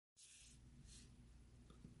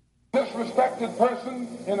Disrespected person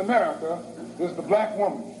in America is the black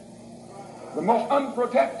woman. The most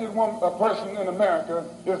unprotected person in America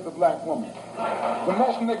is the black woman. The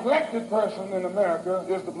most neglected person in America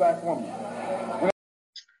is the black woman.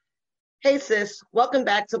 Hey sis, welcome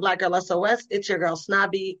back to Black Girl SOS. It's your girl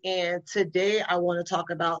Snobby, and today I want to talk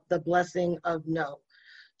about the blessing of no.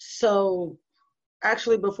 So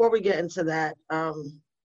actually, before we get into that,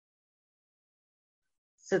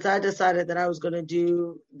 since I decided that I was going to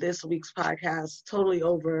do this week's podcast totally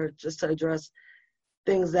over just to address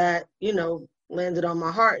things that, landed on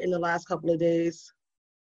my heart in the last couple of days,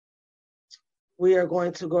 we are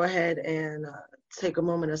going to go ahead and take a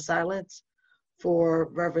moment of silence for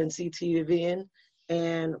Reverend C.T. Vivian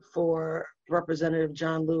and for Representative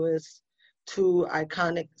John Lewis, two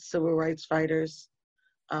iconic civil rights fighters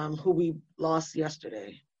who we lost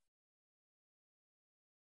yesterday.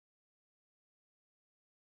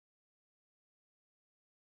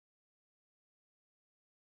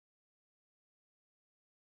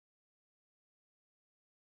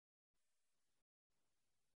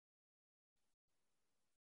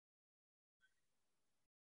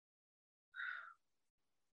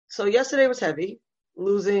 So yesterday was heavy.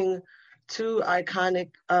 Losing two iconic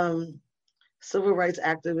civil rights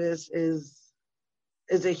activists is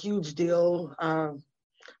a huge deal.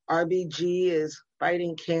 RBG is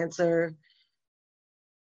fighting cancer.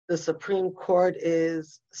 The Supreme Court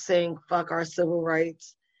is saying fuck our civil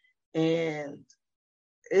rights, and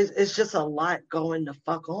it's just a lot going the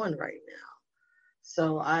fuck on right now.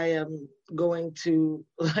 So I am going to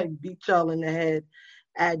beat y'all in the head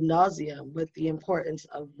ad nauseum with the importance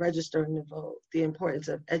of registering to vote, the importance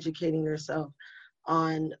of educating yourself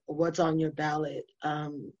on what's on your ballot,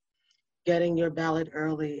 getting your ballot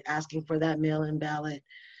early, asking for that mail-in ballot,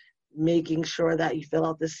 making sure that you fill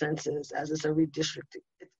out the census as it's a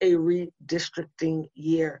redistricting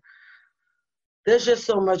year. There's just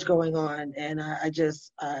so much going on, and I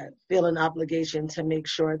just feel an obligation to make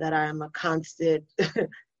sure that I am a constant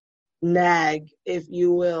nag, if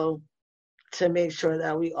you will, to make sure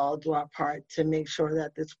that we all do our part to make sure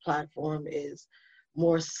that this platform is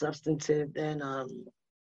more substantive than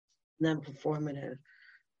performative.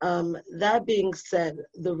 That being said,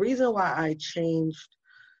 the reason why I changed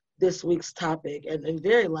this week's topic, and in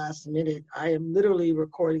very last minute, I am literally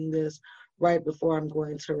recording this right before I'm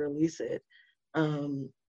going to release it,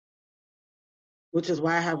 which is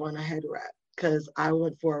why I have on a head wrap, because I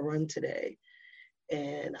went for a run today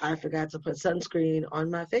and I forgot to put sunscreen on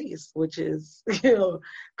my face, which is,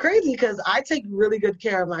 crazy because I take really good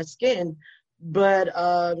care of my skin. But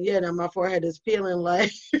now my forehead is peeling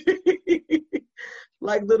like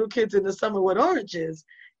like little kids in the summer with oranges.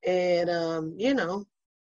 And,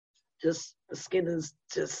 just the skin is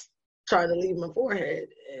just trying to leave my forehead.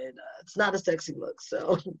 And it's not a sexy look.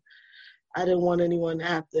 So I didn't want anyone to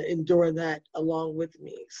have to endure that along with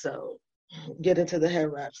me. So get into the head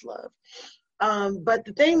wraps, love. But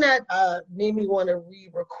the thing that made me want to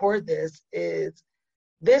re-record this is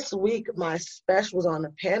this week my special was on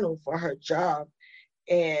a panel for her job.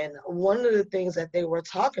 And one of the things that they were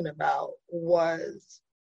talking about was,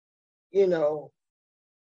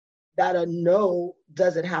 that a no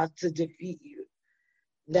doesn't have to defeat you.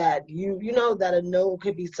 That that a no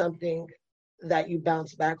could be something that you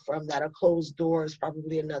bounce back from, that a closed door is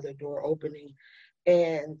probably another door opening.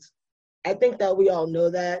 And I think that we all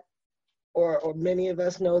know that. Or many of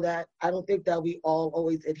us know that. I don't think that we all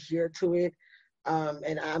always adhere to it.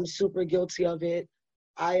 And I'm super guilty of it.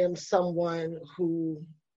 I am someone who,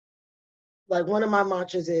 one of my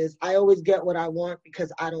mantras is, I always get what I want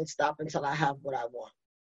because I don't stop until I have what I want.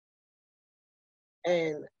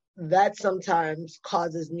 And that sometimes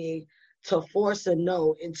causes me to force a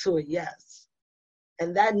no into a yes.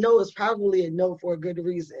 And that no is probably a no for a good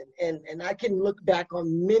reason. And I can look back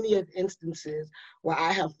on many of instances where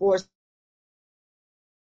I have forced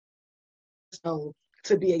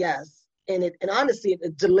to be a yes. And honestly,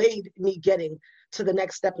 it delayed me getting to the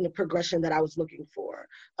next step in the progression that I was looking for,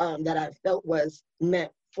 that I felt was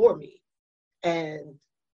meant for me. And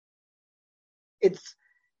it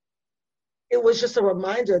was just a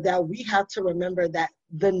reminder that we have to remember that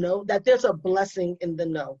the no, that there's a blessing in the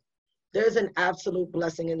no. There's an absolute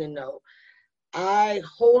blessing in the no. I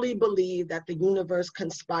wholly believe that the universe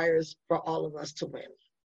conspires for all of us to win.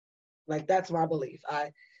 That's my belief.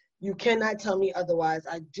 You cannot tell me otherwise.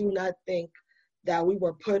 I do not think that we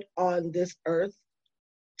were put on this earth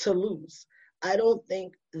to lose. I don't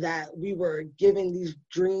think that we were given these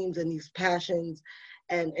dreams and these passions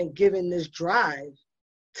and given this drive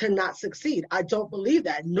to not succeed. I don't believe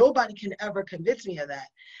that. Nobody can ever convince me of that.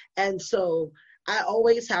 And so I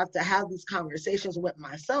always have to have these conversations with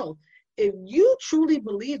myself. If you truly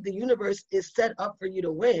believe the universe is set up for you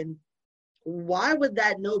to win, why would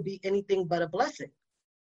that no be anything but a blessing?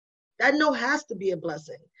 That no has to be a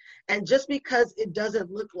blessing. And just because it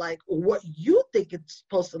doesn't look like what you think it's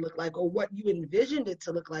supposed to look like or what you envisioned it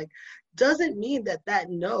to look like, doesn't mean that that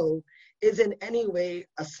no is in any way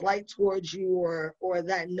a slight towards you, or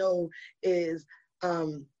that no is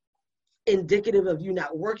indicative of you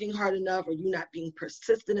not working hard enough, or you not being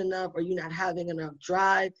persistent enough, or you not having enough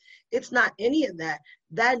drive. It's not any of that.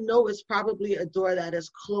 That no is probably a door that is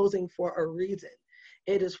closing for a reason.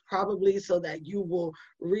 It is probably so that you will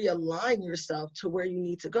realign yourself to where you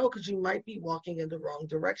need to go, because you might be walking in the wrong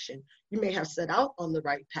direction. You may have set out on the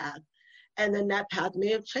right path, and then that path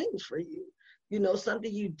may have changed for you. You know,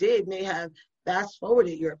 something you did may have fast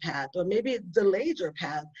forwarded your path, or maybe it delayed your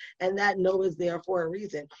path, and that no is there for a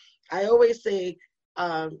reason. I always say,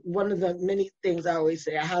 one of the many things I always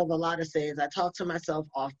say, I have a lot of sayings. I talk to myself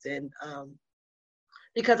often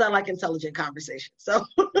because I like intelligent conversation. So,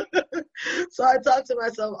 so I talk to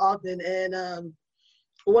myself often. And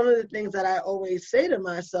one of the things that I always say to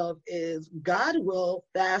myself is, God will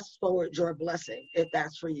fast forward your blessing if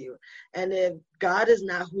that's for you. And if God is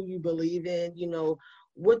not who you believe in, you know,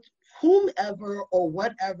 with whomever or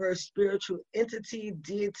whatever spiritual entity,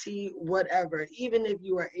 deity, whatever, even if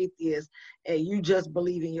you are atheist and you just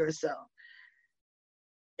believe in yourself,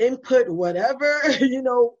 input whatever, you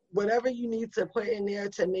know, whatever you need to put in there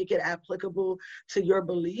to make it applicable to your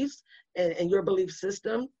beliefs and your belief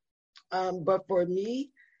system. But for me,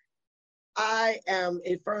 I am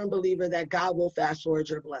a firm believer that God will fast forward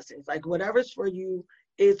your blessings. Like, whatever's for you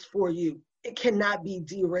is for you. It cannot be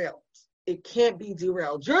derailed. It can't be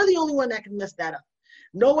derailed. You're the only one that can mess that up.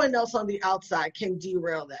 No one else on the outside can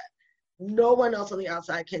derail that. No one else on the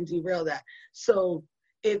outside can derail that. So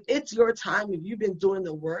if it's your time, if you've been doing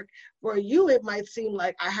the work, for you, it might seem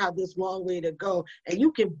like I have this long way to go, and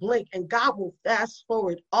you can blink and God will fast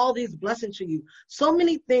forward all these blessings for you. So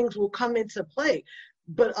many things will come into play,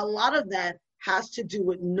 but a lot of that has to do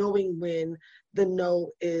with knowing when the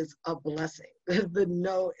no is a blessing. The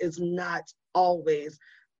no is not always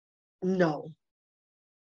no.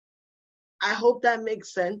 I hope that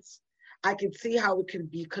makes sense. I can see how it can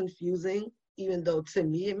be confusing, even though to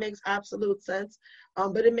me it makes absolute sense.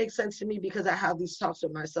 But it makes sense to me because I have these talks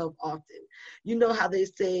with myself often. You know how they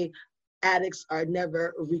say addicts are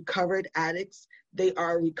never recovered addicts. They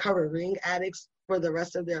are recovering addicts for the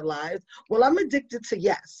rest of their lives. Well, I'm addicted to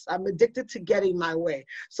yes. I'm addicted to getting my way.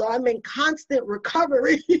 So I'm in constant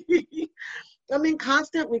recovery. I'm in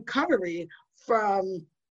constant recovery from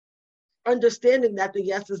understanding that the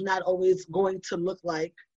yes is not always going to look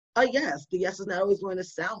like a yes. The yes is not always going to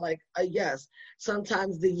sound like a yes.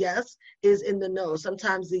 Sometimes the yes is in the no.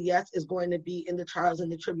 Sometimes the yes is going to be in the trials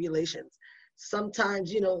and the tribulations.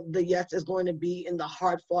 Sometimes, you know, the yes is going to be in the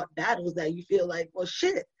hard-fought battles that you feel like, well,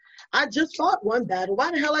 shit, I just fought one battle.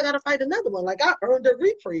 Why the hell I got to fight another one? Like, I earned a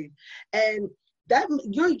reprieve. And that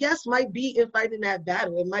your yes might be in fighting that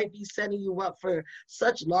battle. It might be setting you up for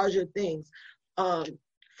such larger things.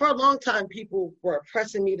 For a long time, people were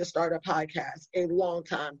pressing me to start a podcast. A long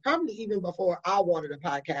time, probably even before I wanted a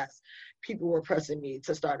podcast, people were pressing me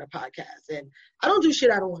to start a podcast. And I don't do shit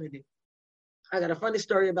I don't want to do. I got a funny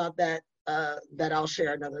story about that that I'll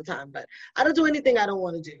share another time. But I don't do anything I don't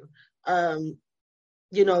want to do.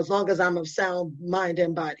 You know, as long as I'm of sound mind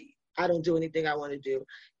and body, I don't do anything I want to do.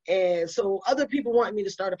 And so other people wanting me to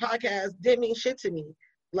start a podcast didn't mean shit to me.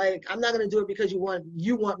 Like, I'm not going to do it because you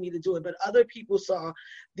want me to do it. But other people saw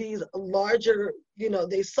these larger, you know,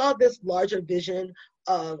 they saw this larger vision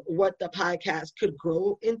of what the podcast could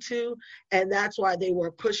grow into. And that's why they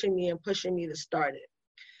were pushing me to start it.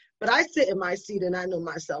 But I sit in my seat and I know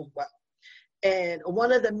myself well. And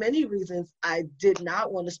one of the many reasons I did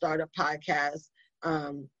not want to start a podcast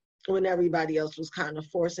when everybody else was kind of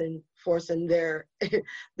forcing their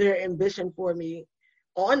ambition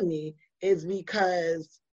on me is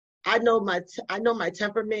because I know my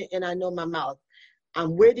temperament and I know my mouth.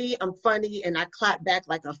 I'm witty, I'm funny, and I clap back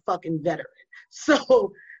like a fucking veteran.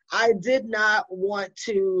 So I did not want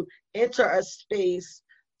to enter a space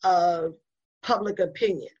of public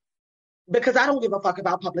opinion because I don't give a fuck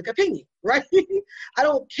about public opinion, right? I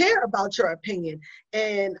don't care about your opinion.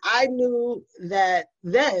 And I knew that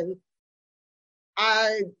then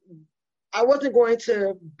I wasn't going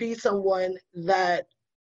to be someone that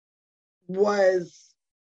was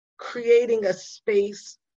creating a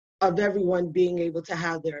space of everyone being able to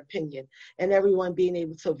have their opinion and everyone being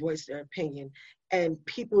able to voice their opinion and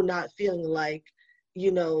people not feeling like,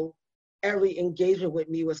 you know, every engagement with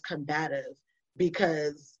me was combative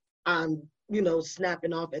because I'm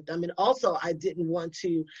snapping off at them. And also, I didn't want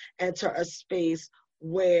to enter a space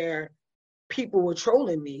where people were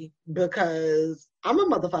trolling me, because I'm a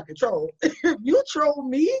motherfucking troll. If you troll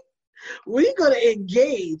me, we're going to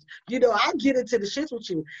engage. I get into the shits with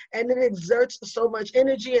you. And it exerts so much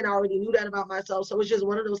energy, and I already knew that about myself. So it's just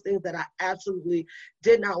one of those things that I absolutely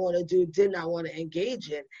did not want to do, did not want to engage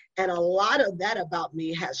in. And a lot of that about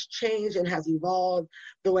me has changed and has evolved.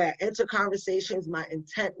 The way I enter conversations, my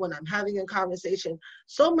intent when I'm having a conversation,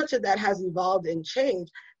 so much of that has evolved and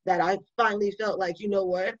changed that I finally felt like, you know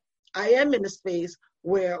what? I am in a space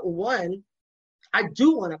where, one, I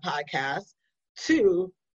do want a podcast.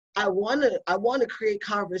 Two, I want to create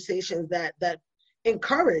conversations that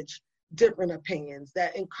encourage different opinions,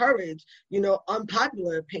 that encourage,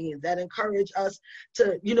 unpopular opinions, that encourage us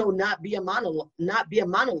to, not be a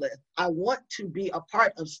monolith. I want to be a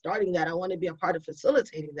part of starting that. I want to be a part of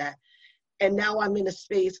facilitating that. And now I'm in a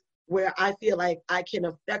space where I feel like I can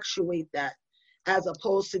effectuate that, as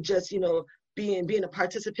opposed to just, being a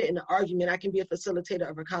participant in an argument. I can be a facilitator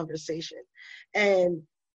of a conversation. And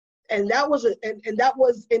that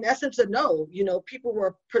was in essence a no. People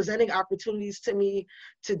were presenting opportunities to me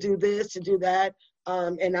to do this, to do that.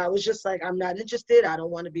 And I was just like, I'm not interested. I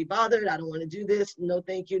don't want to be bothered. I don't want to do this. No,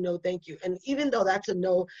 thank you. No, thank you. And even though that's a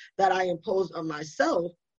no that I imposed on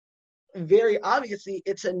myself, very obviously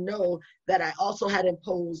it's a no that I also had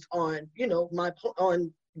imposed on,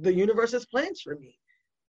 on the universe's plans for me.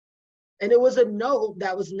 And it was a no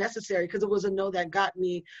that was necessary, because it was a no that got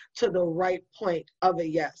me to the right point of a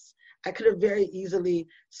yes. I could have very easily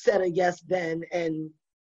said a yes then and,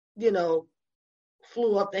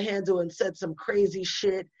 flew up the handle and said some crazy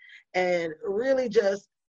shit and really just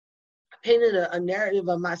painted a narrative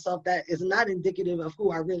of myself that is not indicative of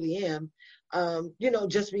who I really am,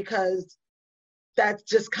 just because that's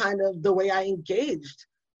just kind of the way I engaged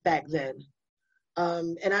back then.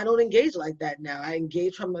 And I don't engage like that now. I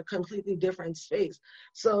engage from a completely different space.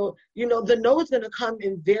 So, the no is going to come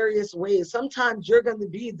in various ways. Sometimes you're going to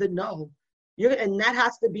be the no. And that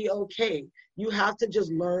has to be okay. You have to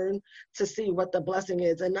just learn to see what the blessing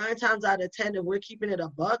is. And 9 times out of 10, if we're keeping it a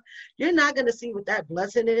buck, you're not going to see what that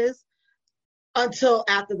blessing is until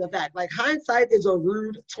after the fact. Like, hindsight is a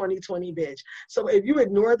rude 2020 bitch. So if you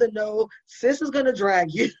ignore the no, sis is gonna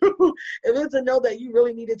drag you. If it's a no that you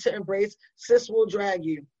really needed to embrace, sis will drag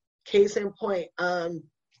you. Case in point,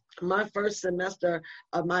 my first semester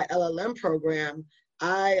of my LLM program,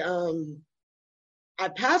 I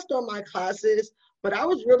passed on my classes, but I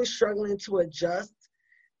was really struggling to adjust,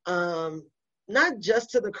 not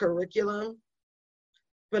just to the curriculum,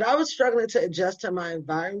 but I was struggling to adjust to my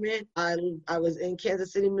environment. I was in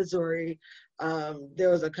Kansas City, Missouri. There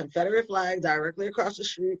was a Confederate flag directly across the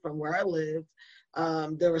street from where I lived.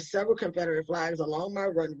 There were several Confederate flags along my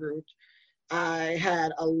run route. I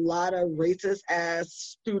had a lot of racist-ass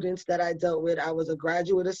students that I dealt with. I was a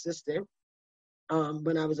graduate assistant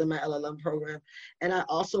when I was in my LLM program. And I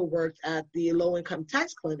also worked at the low-income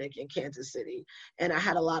tax clinic in Kansas City. And I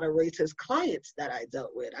had a lot of racist clients that I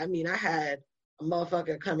dealt with. I mean, I had a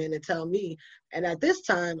motherfucker come in and tell me, and at this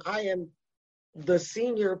time I am the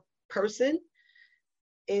senior person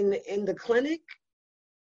in the clinic.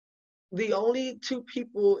 The only 2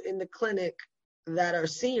 people in the clinic that are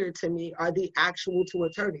senior to me are the actual 2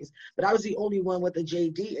 attorneys, but I was the only one with a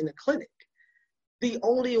JD in the clinic, the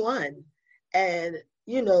only one. And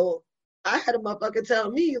I had a motherfucker tell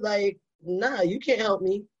me, like, nah, you can't help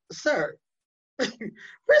me, sir.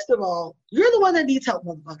 First of all, you're the one that needs help,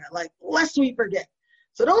 motherfucker. Like, lest we forget.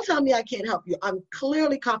 So don't tell me I can't help you. I'm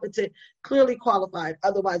clearly competent, clearly qualified.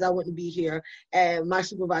 Otherwise, I wouldn't be here. And my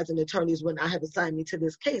supervising attorneys would not have assigned me to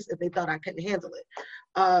this case if they thought I couldn't handle it.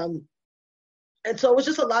 And so it was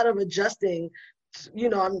just a lot of adjusting.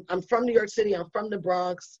 I'm from New York City. I'm from the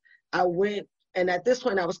Bronx. I went, and at this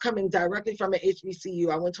point, I was coming directly from an HBCU.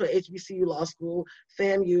 I went to an HBCU law school,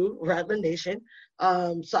 FAMU, Rattler Nation.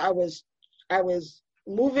 So I was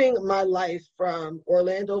moving my life from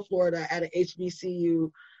Orlando, Florida at an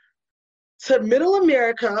HBCU to middle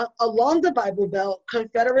America along the Bible Belt,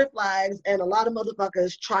 Confederate flags, and a lot of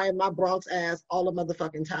motherfuckers trying my Bronx ass all the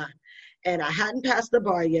motherfucking time. And I hadn't passed the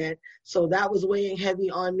bar yet, so that was weighing heavy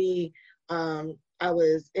on me. I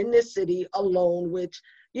was in this city alone, which,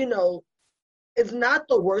 it's not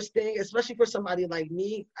the worst thing, especially for somebody like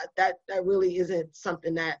me. That really isn't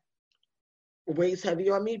something that weighs heavy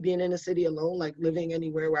on me, being in a city alone, like living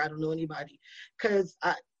anywhere where I don't know anybody, because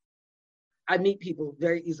I meet people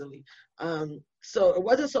very easily. So it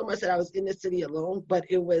wasn't so much that I was in the city alone, but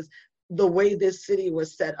it was the way this city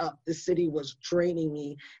was set up. The city was draining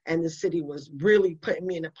me, and the city was really putting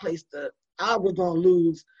me in a place that I was gonna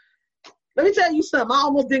lose. let me tell you something. I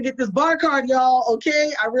almost didn't get this bar card, y'all.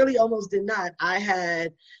 Okay, I really almost did not. I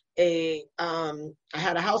had a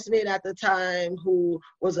housemate at the time who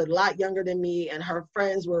was a lot younger than me, and her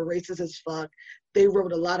friends were racist as fuck. They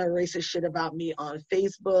wrote a lot of racist shit about me on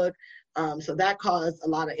Facebook. So that caused a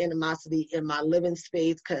lot of animosity in my living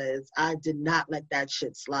space because I did not let that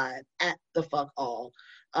shit slide at the fuck all.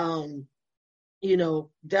 You know,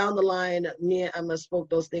 down the line, me and Emma spoke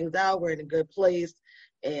those things out. We're in a good place.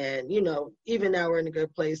 And, you know, even now we're in a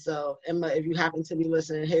good place. So, Emma, if you happen to be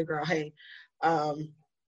listening, hey, girl, hey.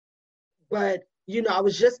 But, you know, I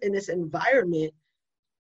was just in this environment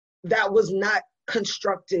that was not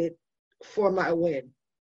constructed for my win.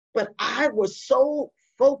 But I was so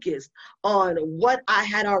focused on what I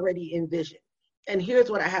had already envisioned. And here's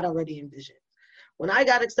what I had already envisioned. When I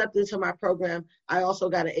got accepted to my program, I also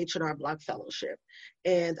got an H&R Block fellowship.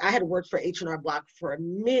 And I had worked for H&R Block for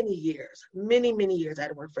many years, many years I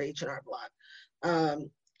had worked for H&R Block.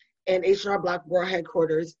 And H&R Block World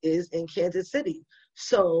Headquarters is in Kansas City.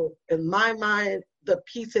 So in my mind, the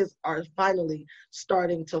pieces are finally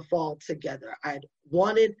starting to fall together. I'd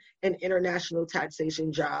wanted an international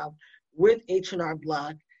taxation job with H&R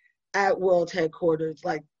Block at World Headquarters.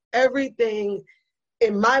 Like everything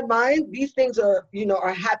in my mind, these things are, you know,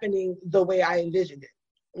 are happening the way I envisioned it.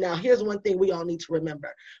 Now, here's one thing we all need to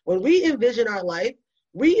remember. When we envision our life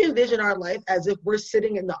as if we're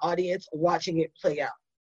sitting in the audience watching it play out.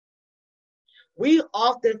 We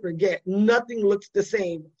often forget nothing looks the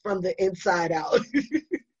same from the inside out.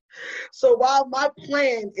 So while my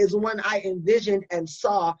plan is one I envisioned and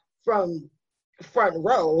saw from front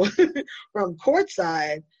row, from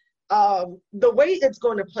courtside, the way it's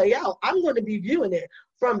going to play out, I'm going to be viewing it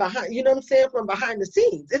from behind, you know what I'm saying, from behind the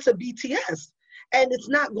scenes. It's a BTS, and it's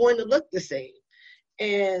not going to look the same.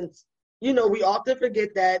 And, you know, we often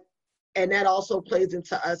forget that, and that also plays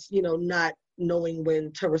into us, you know, not knowing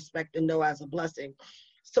when to respect and know as a blessing.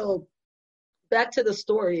 So back to the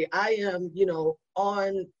story, I am, you know,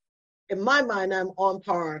 in my mind, I'm on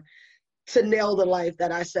par to nail the life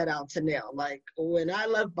that I set out to nail. Like when I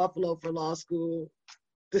left Buffalo for law school,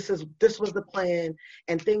 this was the plan,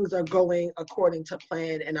 and things are going according to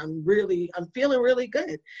plan, and I'm feeling really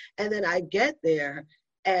good. And then I get there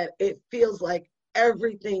and it feels like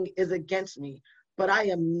everything is against me, but I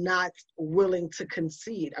am not willing to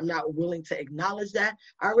concede. I'm not willing to acknowledge that.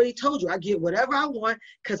 I already told you, I get whatever I want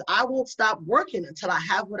because I won't stop working until I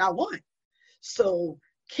have what I want. So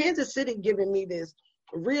Kansas City giving me this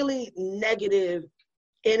really negative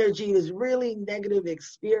energy, this really negative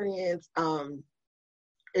experience.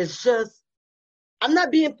 It's just, I'm not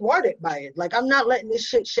being thwarted by it. Like, I'm not letting this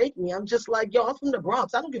shit shake me. I'm just like, yo, I'm from the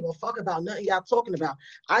Bronx. I don't give a fuck about nothing y'all talking about.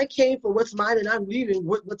 I came for what's mine, and I'm leaving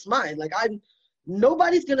what's mine. Like,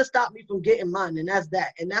 nobody's going to stop me from getting mine, and that's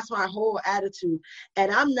that. And that's my whole attitude.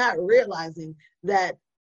 And I'm not realizing that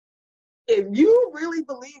if you really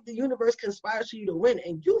believe the universe conspires for you to win,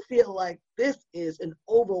 and you feel like this is an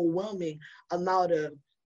overwhelming amount of,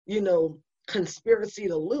 you know, conspiracy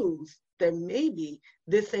to lose, then maybe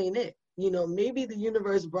this ain't it. You know, maybe the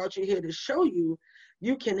universe brought you here to show you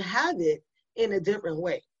you can have it in a different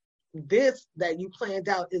way. This that you planned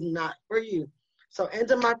out is not for you. So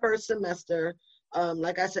end of my first semester,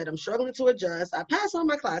 like I said, I'm struggling to adjust. I pass all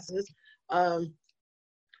my classes,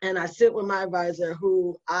 and I sit with my advisor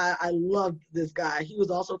who I loved this guy. He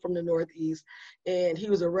was also from the Northeast, and he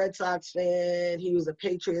was a Red Sox fan. He was a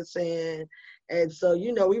Patriots fan. And so,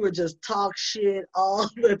 you know, we would just talk shit all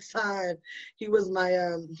the time. He was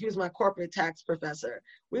my corporate tax professor.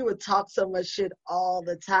 We would talk so much shit all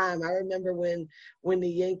the time. I remember when the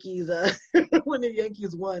Yankees when the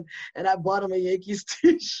Yankees won, and I bought him a Yankees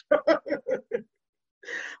t-shirt.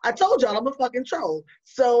 I told y'all I'm a fucking troll.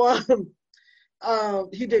 So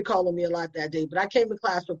he did call on me a lot that day, but I came to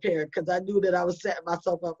class prepared because I knew that I was setting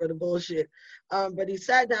myself up for the bullshit. But he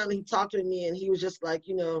sat down and he talked to me, and he was just like,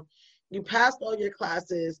 you know, you passed all your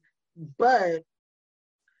classes, but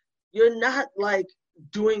you're not like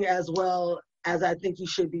doing as well as I think you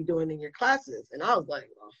should be doing in your classes. And I was like,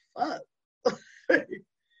 oh, fuck.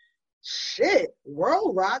 Shit,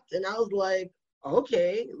 world rocked. And I was like,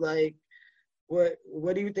 okay, like, what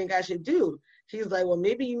do you think I should do? He's like, well,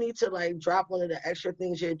 maybe you need to like drop one of the extra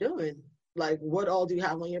things you're doing. Like, what all do you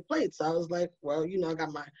have on your plate? So I was like, well, you know, I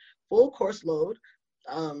got my full course load.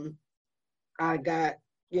 I got,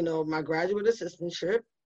 you know, my graduate assistantship.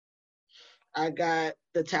 I got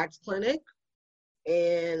the tax clinic,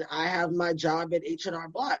 and I have my job at H&R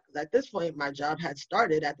Block. At this point, my job had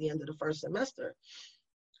started at the end of the first semester.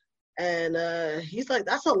 And he's like,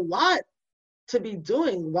 that's a lot to be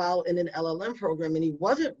doing while in an LLM program. And he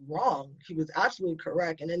wasn't wrong. He was absolutely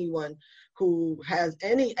correct. And anyone who has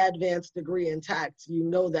any advanced degree in tax, you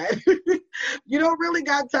know that you don't really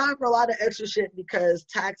got time for a lot of extra shit, because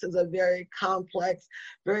tax is a very complex,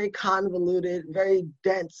 very convoluted, very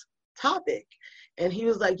dense topic. And he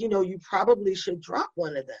was like, you know, you probably should drop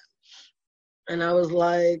one of them. And I was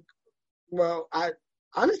like, well,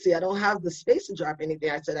 honestly, I don't have the space to drop anything.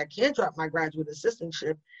 I said, I can't drop my graduate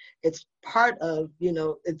assistantship. It's part of, you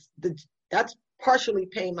know, that's partially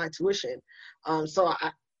paying my tuition. So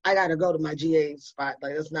I got to go to my GA spot.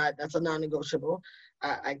 Like, that's a non-negotiable.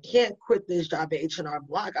 I can't quit this job at H&R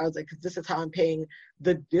Block. I was like, because this is how I'm paying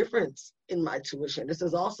the difference in my tuition. This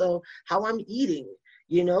is also how I'm eating.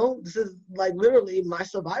 You know, this is like literally my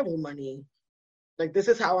survival money. Like, this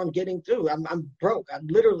is how I'm getting through. I'm broke. I'm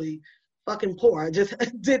literally fucking poor. I just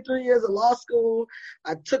did 3 years of law school.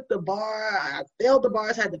 I took the bar. I failed the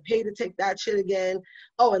bars. I had to pay to take that shit again.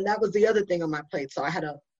 Oh, and that was the other thing on my plate. So I had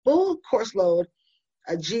a full course load,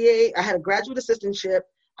 a GA. I had a graduate assistantship.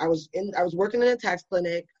 I was working in a tax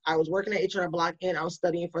clinic. I was working at H&R Block, and I was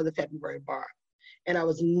studying for the February bar. And I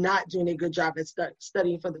was not doing a good job at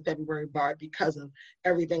studying for the February bar because of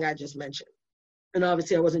everything I just mentioned. And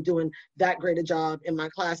obviously I wasn't doing that great a job in my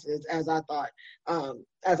classes as I thought,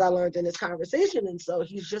 as I learned in this conversation. And so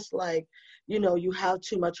he's just like, you know, you have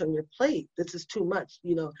too much on your plate. This is too much.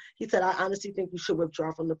 You know, he said, I honestly think you should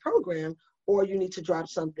withdraw from the program, or you need to drop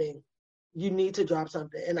something. You need to drop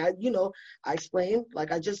something. And I explained,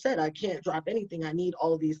 like I just said, I can't drop anything. I need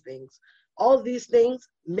all of these things. All of these things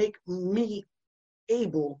make me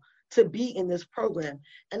able to be in this program.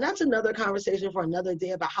 And that's another conversation for another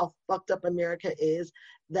day about how fucked up America is,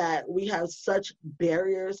 that we have such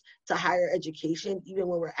barriers to higher education, even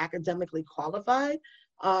when we're academically qualified.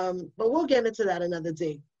 But we'll get into that another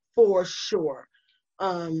day for sure.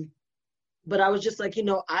 But I was just like, you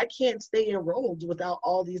know, I can't stay enrolled without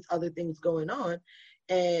all these other things going on.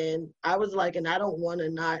 And I was like, and I don't want to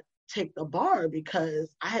not take the bar,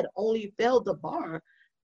 because I had only failed the bar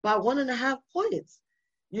by 1.5 points.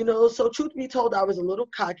 You know, so truth be told, I was a little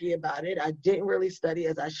cocky about it. I didn't really study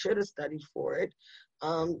as I should have studied for it,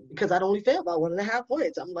 because I'd only failed by 1.5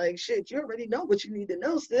 points. I'm like, shit, you already know what you need to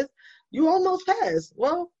know, sis. You almost passed.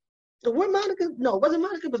 Well, what Monica? No, it wasn't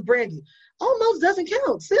Monica, it was Brandy. Almost doesn't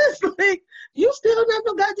count, sis. Like, you still not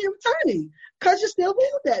no goddamn attorney, because you still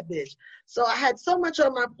failed that bitch. So I had so much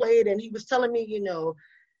on my plate, and he was telling me, you know,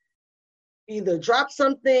 either drop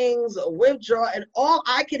some things or withdraw, and all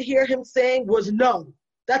I could hear him saying was no.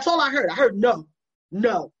 That's all I heard. I heard no,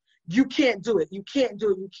 you can't do it. You can't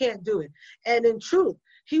do it. You can't do it. And in truth,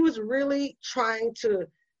 he was really trying to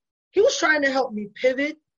help me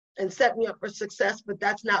pivot and set me up for success, but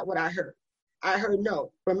that's not what I heard. I heard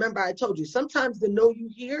no. Remember, I told you, sometimes the no you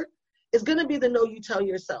hear is going to be the no you tell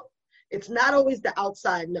yourself. It's not always the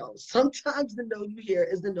outside no. Sometimes the no you hear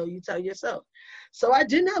is the no you tell yourself. So I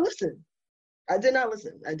did not listen. I did not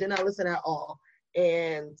listen at all.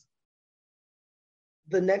 And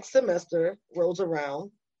the next semester rolls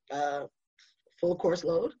around, full course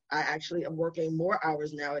load. I actually am working more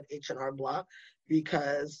hours now at H&R Block,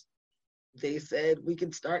 because they said we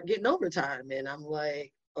can start getting overtime. And I'm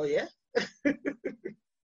like, oh yeah?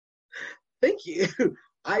 Thank you.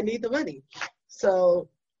 I need the money. So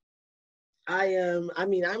I'm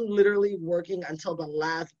literally working until the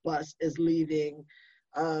last bus is leaving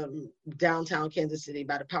downtown Kansas City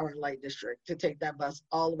by the Power and Light District to take that bus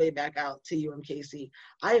all the way back out to UMKC.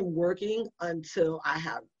 I am working until I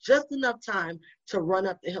have just enough time to run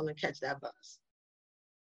up the hill and catch that bus.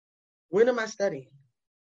 When am I studying?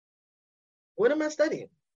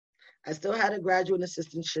 I still had a graduate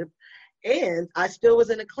assistantship, and I still was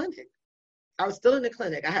in a clinic. I was still in the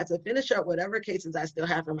clinic. I had to finish up whatever cases I still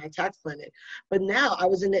have for my tax clinic. But now I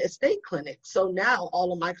was in the estate clinic. So now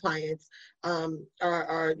all of my clients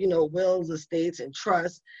are wills, estates, and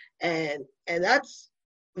trusts. And that's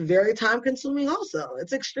very time consuming also.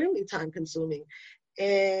 It's extremely time consuming.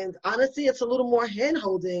 And honestly, it's a little more hand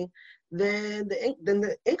holding than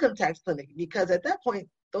the income tax clinic, because at that point,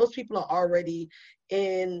 those people are already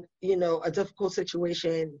in, a difficult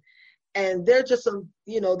situation. And they're just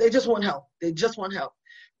they just want help. They just want help.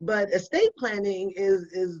 But estate planning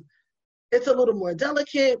it's a little more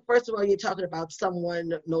delicate. First of all, you're talking about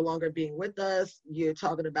someone no longer being with us. You're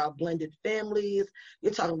talking about blended families.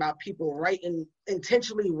 You're talking about people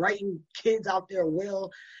intentionally writing kids out their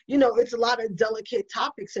will. It's a lot of delicate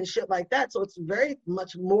topics and shit like that. So it's very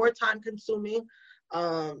much more time consuming.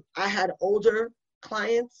 I had older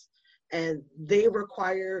clients, and they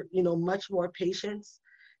require, much more patience.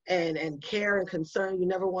 and care and concern. You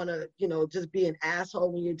never want to, just be an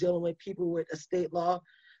asshole when you're dealing with people with estate law.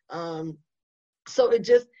 So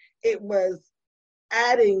it was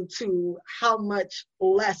adding to how much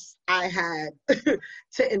less I had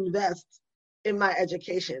to invest in my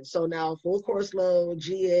education. So now full course load,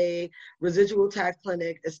 GA, residual tax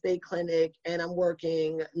clinic, estate clinic, and I'm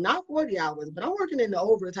working not 40 hours, but I'm working in the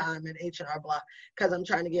overtime at H&R Block because I'm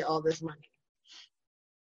trying to get all this money.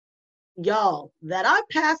 Y'all, that I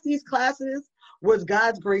passed these classes was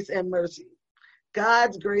God's grace and mercy.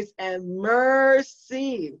 God's grace and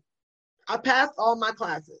mercy. I passed all my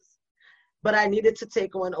classes, but I needed to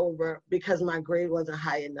take one over because my grade wasn't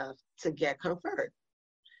high enough to get conferred.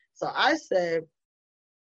 So I said,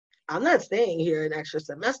 I'm not staying here an extra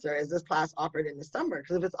semester. Is this class offered in the summer?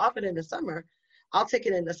 Because if it's offered in the summer, I'll take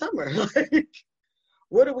it in the summer. Like,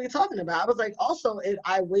 what are we talking about? I was like, also, if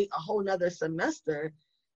I wait a whole nother semester,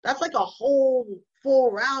 that's like a whole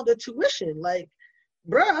full round of tuition. Like,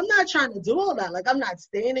 bro, I'm not trying to do all that. Like, I'm not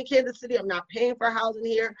staying in Kansas City. I'm not paying for housing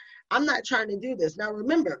here. I'm not trying to do this. Now,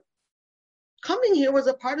 remember, coming here was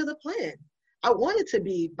a part of the plan. I wanted to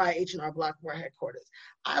be by H&R Block for headquarters.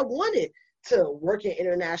 I wanted to work in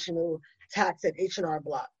international tax at H&R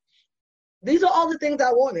Block. These are all the things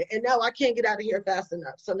I wanted, and now I can't get out of here fast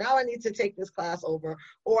enough. So now I need to take this class over,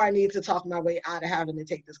 or I need to talk my way out of having to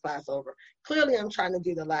take this class over. Clearly, I'm trying to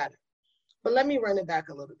do the latter. But let me run it back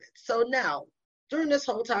a little bit. So now, during this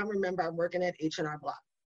whole time, remember, I'm working at H&R Block.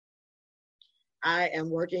 I am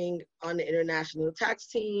working on the international tax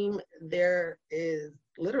team. There is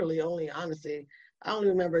literally only, honestly, I only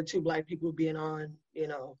remember 2 Black people being on,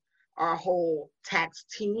 our whole tax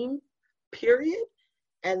team, period.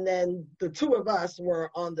 And then the 2 of us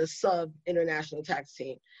were on the sub-international tax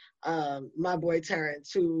team. My boy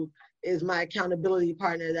Terrence, who is my accountability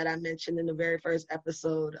partner that I mentioned in the very first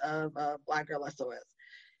episode of Black Girl SOS.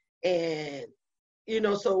 And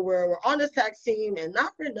so we're on this tax team, and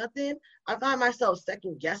not for nothing, I find myself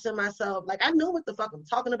second guessing myself. Like, I know what the fuck I'm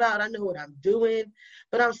talking about. I know what I'm doing,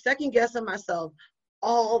 but I'm second guessing myself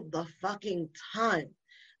all the fucking time.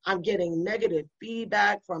 I'm getting negative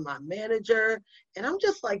feedback from my manager, and I'm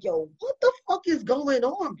just like, yo, what the fuck is going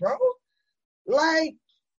on, bro? Like,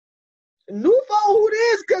 new phone, who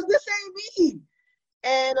this? Because this ain't me.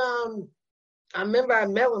 And I remember I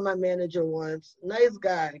met with my manager once, nice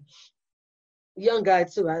guy. Young guy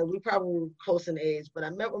too. We probably were close in age, but I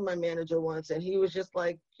met with my manager once, and he was just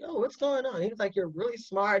like, yo, what's going on? He was like, you're really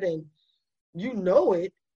smart and you know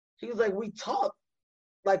it. He was like, we talk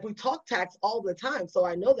tax all the time, so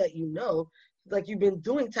I know that you know. Like, you've been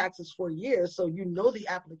doing taxes for years, so you know the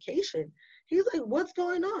application. He's like, what's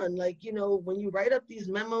going on? Like, when you write up these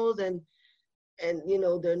memos and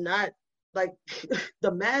they're not, like,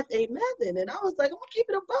 the math ain't mathing. And I was like, I'm gonna keep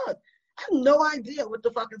it a buck. I have no idea what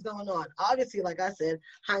the fuck is going on. Obviously, like I said,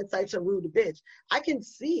 hindsight's a rude bitch. I can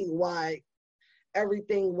see why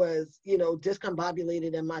everything was,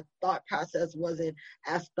 discombobulated and my thought process wasn't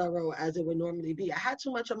as thorough as it would normally be. I had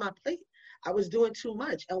too much on my plate. I was doing too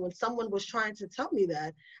much. And when someone was trying to tell me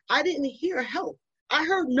that, I didn't hear help. I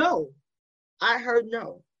heard no.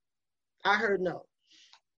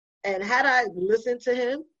 And had I listened to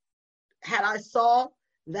him, had I saw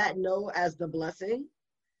that no as the blessing,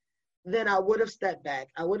 then I would have stepped back.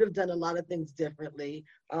 I would have done a lot of things differently.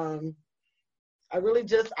 I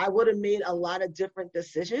would have made a lot of different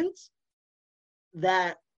decisions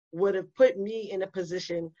that would have put me in a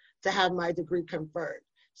position to have my degree conferred.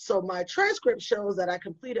 So my transcript shows that I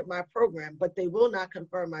completed my program, but they will not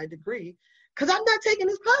confer my degree because I'm not taking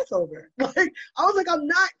this class over. Like, I was like, I'm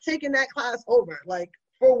not taking that class over. Like,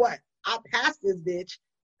 for what? I passed this bitch.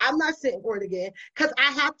 I'm not sitting for it again because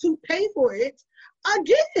I have to pay for it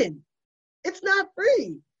again. It's not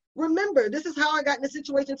free. Remember, this is how I got in the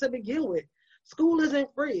situation to begin with. School isn't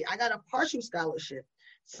free. I got a partial scholarship.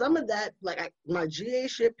 Some of that, like my GA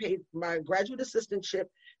ship paid, my graduate assistantship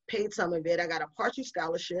paid some of it. I got a partial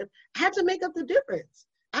scholarship. I had to make up the difference.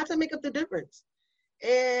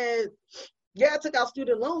 And yeah, I took out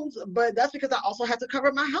student loans, but that's because I also had to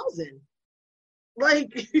cover my housing.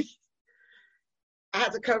 Like, I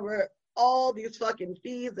had to cover all these fucking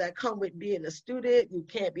fees that come with being a student. You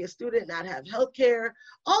can't be a student, not have health care,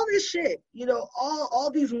 all this shit,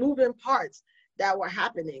 all these moving parts that were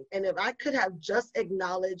happening. And if I could have just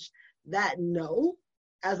acknowledged that no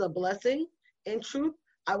as a blessing, in truth,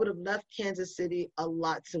 I would have left Kansas City a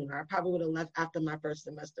lot sooner. I probably would have left after my first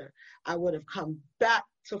semester. I would have come back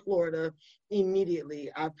to Florida immediately.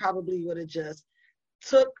 I probably would have just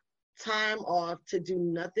took time off to do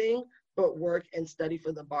nothing but work and study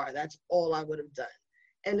for the bar. That's all I would have done.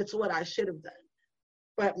 And it's what I should have done.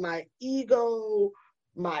 But my ego,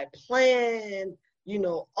 my plan, you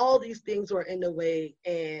know, all these things were in the way,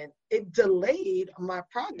 and it delayed my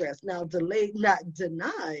progress. Now, delayed, not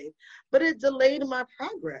denied, but it delayed my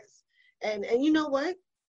progress. And you know what?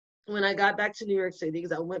 When I got back to New York City,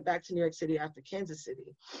 because I went back to New York City after Kansas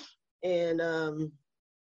City, and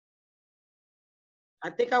I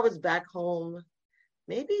think I was back home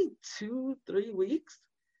maybe 2, 3 weeks.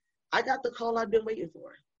 I got the call I've been waiting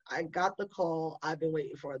for. I got the call I've been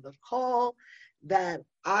waiting for. The call that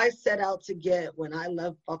I set out to get when I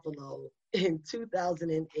left Buffalo in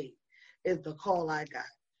 2008 is the call I got.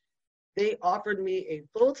 They offered me a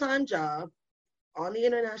full-time job on the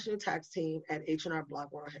international tax team at H&R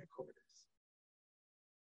Block World Headquarters.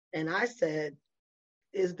 And I said,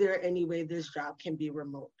 is there any way this job can be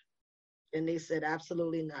remote? And they said,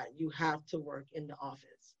 absolutely not. You have to work in the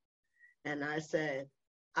office. And I said,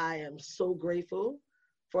 I am so grateful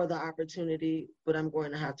for the opportunity, but I'm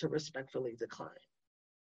going to have to respectfully decline.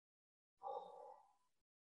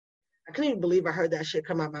 I couldn't even believe I heard that shit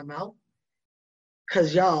come out of my mouth.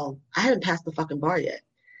 Because, y'all, I hadn't passed the fucking bar yet.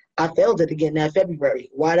 I failed it again that February.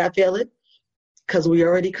 Why did I fail it? Because we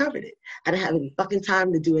already covered it. I didn't have any fucking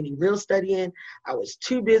time to do any real studying. I was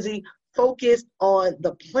too busy, focused on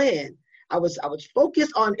the plan. I was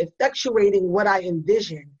focused on effectuating what I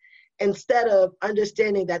envisioned, instead of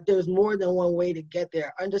understanding that there's more than one way to get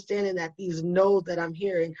there, understanding that these no's that I'm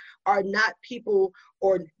hearing are not people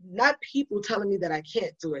telling me that I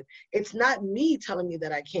can't do it. It's not me telling me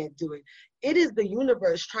that I can't do it. It is the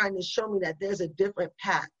universe trying to show me that there's a different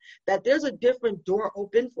path, that there's a different door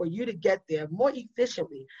open for you to get there more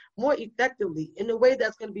efficiently, more effectively, in a way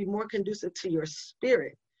that's going to be more conducive to your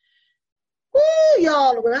spirit. Woo,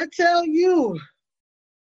 y'all, when I tell you,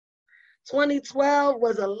 2012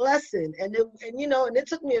 was a lesson, and it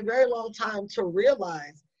took me a very long time to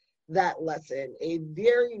realize that lesson, a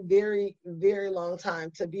very, very, very long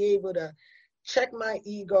time to be able to check my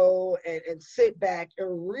ego and sit back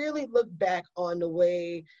and really look back on the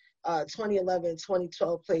way 2011,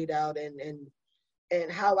 2012 played out,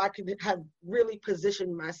 and how I could have really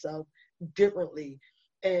positioned myself differently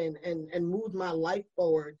and moved my life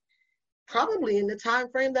forward, probably in the time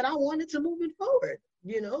frame that I wanted to move it forward,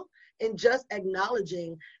 and just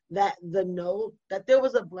acknowledging that that there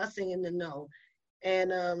was a blessing in the no.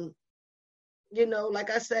 And, like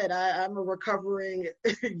I said, I'm a recovering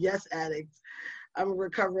yes addict. I'm a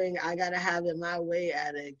recovering I gotta have it my way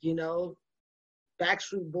addict,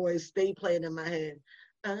 Backstreet Boys stay playing in my head.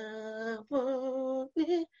 I want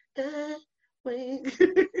it that way.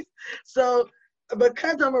 So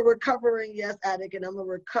because I'm a recovering yes addict, and I'm a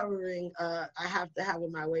recovering I have to have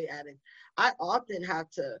it my way addict, I often have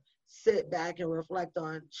to sit back and reflect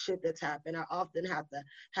on shit that's happened. I often have to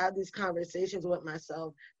have these conversations with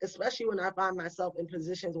myself, especially when I find myself in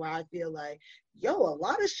positions where I feel like, a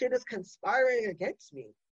lot of shit is conspiring against me.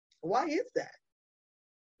 Why is that?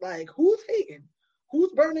 Like, who's hating?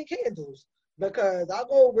 Who's burning candles? Because I'll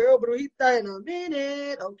go real brujita in a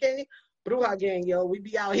minute, okay? Bruja gang, we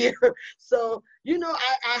be out here. So,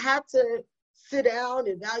 I have to sit down,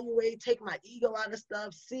 evaluate, take my ego out of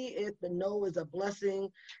stuff, see if the no is a blessing.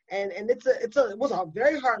 And it was a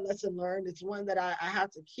very hard lesson learned. It's one that I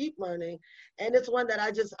have to keep learning. And it's one that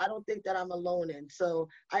I don't think that I'm alone in. So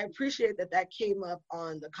I appreciate that came up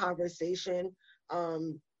on the conversation,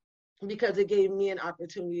 because it gave me an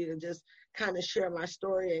opportunity to just kind of share my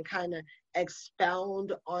story and kind of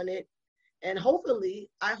expound on it. And hopefully,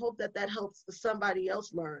 I hope that helps somebody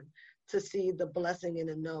else learn to see the blessing in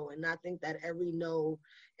a no, and not think that every no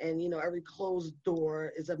and every closed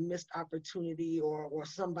door is a missed opportunity or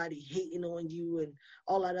somebody hating on you and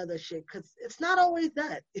all that other shit, because it's not always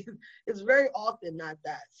that. It's very often not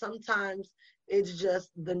that. Sometimes it's just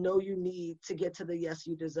the no you need to get to the yes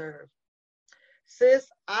you deserve. Sis,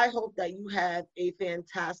 I hope that you have a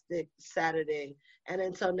fantastic Saturday, and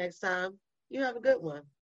until next time, you have a good one.